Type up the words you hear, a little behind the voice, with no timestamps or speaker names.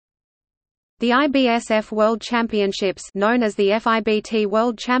The IBSF World Championships, known as the FIBT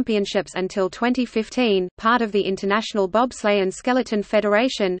World Championships until 2015, part of the International Bobsleigh and Skeleton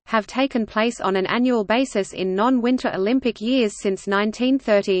Federation, have taken place on an annual basis in non-Winter Olympic years since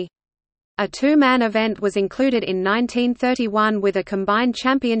 1930. A two-man event was included in 1931 with a combined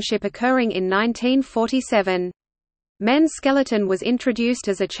championship occurring in 1947. Men's skeleton was introduced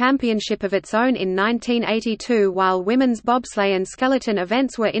as a championship of its own in 1982, while women's bobsleigh and skeleton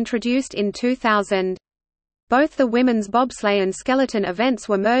events were introduced in 2000. Both the women's bobsleigh and skeleton events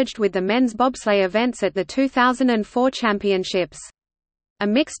were merged with the men's bobsleigh events at the 2004 championships. A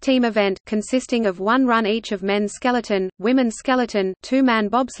mixed team event, consisting of one run each of men's skeleton, women's skeleton, two-man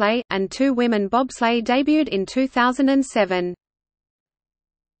bobsleigh, and two women bobsleigh debuted in 2007.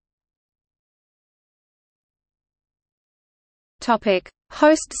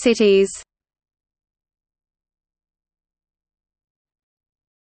 Host cities.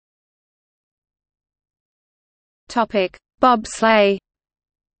 Bobsleigh.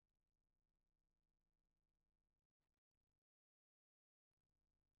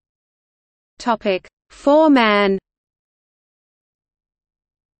 Four-man.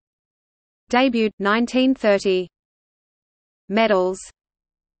 Debuted 1930. Medals.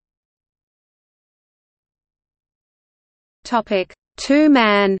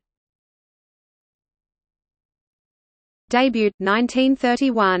 Two-man. Debuted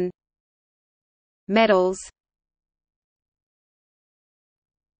 1931. Medals.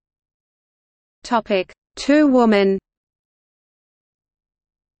 Two-woman.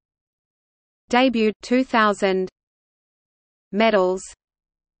 Debuted 2000. Medals.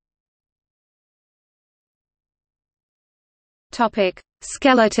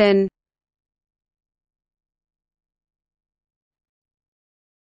 Skeleton.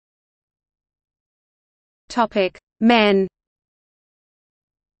 Men.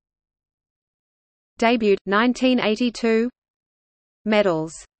 Debuted 1982.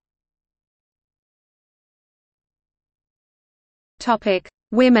 Medals.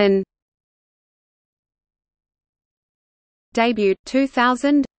 Women. Debuted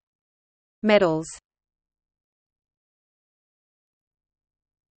 2000. Medals.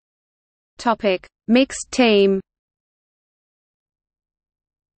 Mixed team.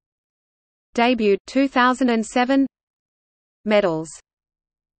 Debuted 2007. Medals.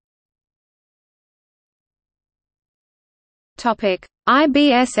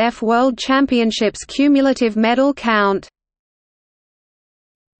 IBSF World Championships cumulative medal count.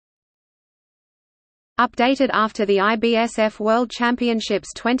 Updated after the IBSF World Championships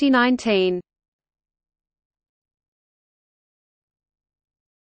 2019.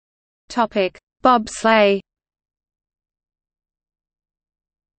 Bobsleigh.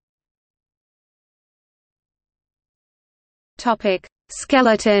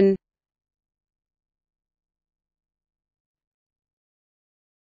 Skeleton.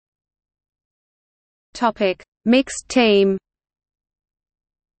 Mixed team.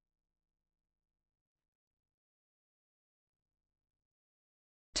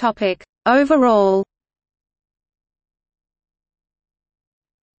 Overall.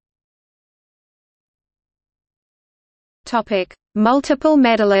 Multiple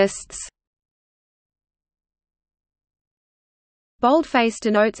medalists. Boldface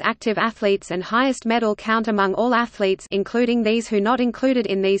denotes active athletes and highest medal count among all athletes, including these who not included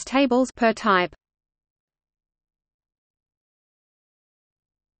in these tables, per type.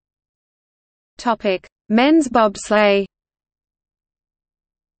 Men's bobsleigh.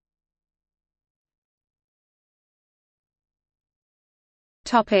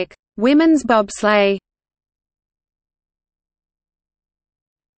 Women's bobsleigh.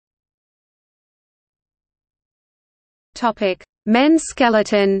 Men's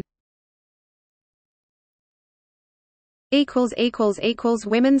skeleton.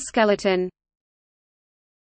 Women's skeleton.